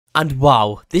And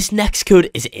wow, this next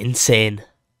code is insane.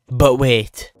 But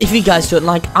wait, if you guys don't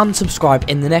like and subscribe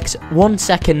in the next 1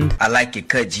 second. I like your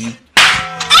cut, G.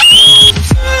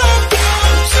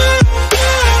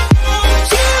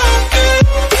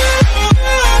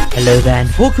 Hello then,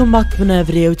 welcome back to another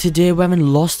video. Today we're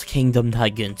in Lost Kingdom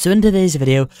Tycoon. So in today's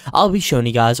video, I'll be showing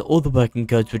you guys all the working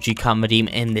codes which you can redeem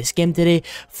in this game today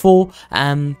for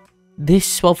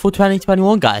for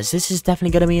 2021, guys. This is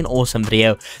definitely going to be an awesome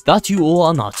video that you all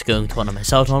are not going to want to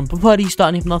miss out on. Before you start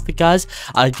anything off, guys,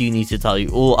 I do need to tell you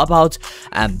all about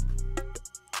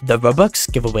the Roblox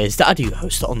giveaways that I do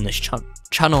host on this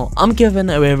channel. I'm giving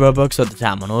away Robux all the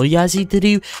time, and all you guys need to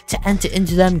do to enter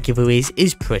into them giveaways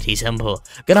is pretty simple.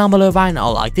 Go down below right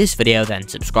now, like this video, then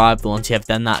subscribe. Once you have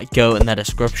done that, go in the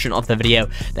description of the video,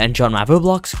 then join my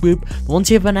Roblox group. Once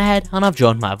you've been ahead and I've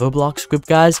joined my Roblox group,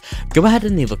 guys, go ahead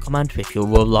and leave a comment with your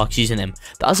Roblox username.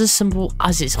 That's as simple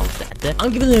as it sounds to enter.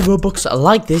 I'm giving away Robux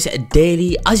like this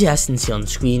daily, as you guys can see on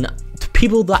screen, to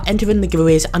people that enter in the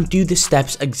giveaways and do the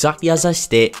steps exactly as I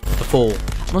state before.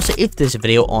 And also, if there's a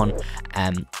video on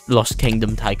Lost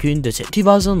Kingdom Tycoon does hit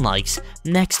 2,000 likes,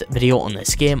 next video on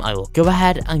this game, I will go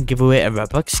ahead and give away a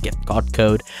Roblox gift card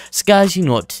code. So guys, you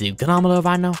know what to do. Go down below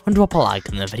right now and drop a like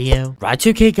on the video. Right,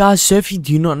 okay guys, so if you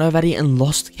do not know already, in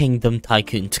Lost Kingdom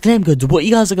Tycoon, to claim codes, what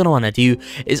you guys are going to want to do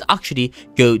is actually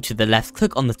go to the left,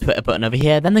 click on the Twitter button over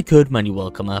here, then the code menu will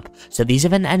come up. So these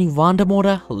are in any random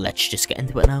order. Let's just get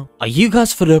into it now. Are you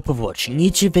guys fed up of watching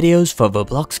YouTube videos for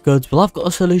Roblox codes? Well, I've got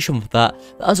a solution for that.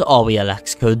 That is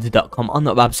rblxcodes.com. On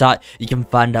that website, you can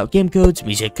find out game codes,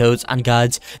 music codes, and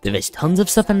guides. There is tons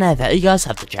of stuff in there that you guys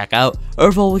have to check out.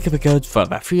 Overall, we cover codes for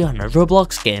about 300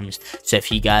 Roblox games, so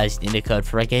if you guys need a code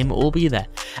for a game, it will be there.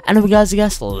 Anyway guys, I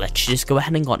guess let's just go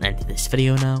ahead and get into this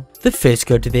video now. The first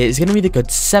code today is going to be the code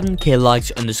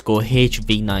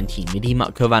 7KLikes_HV19. Redeem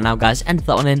that code right now, guys. Enter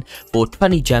that one in for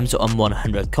 20 gems on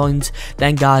 100 coins.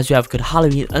 Then guys, we have code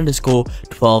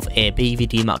Halloween_12AB.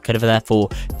 Redeem that code over there for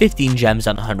 15 gems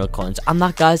and 100 coins. And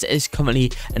that, guys, is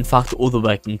currently, in fact, all the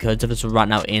working codes of us right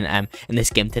now in this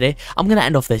game today. I'm going to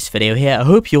end off this video here. I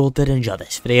hope you all did enjoy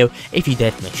this video. If you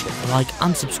did, make sure to like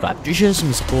and subscribe to show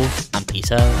some support, and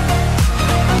peace out.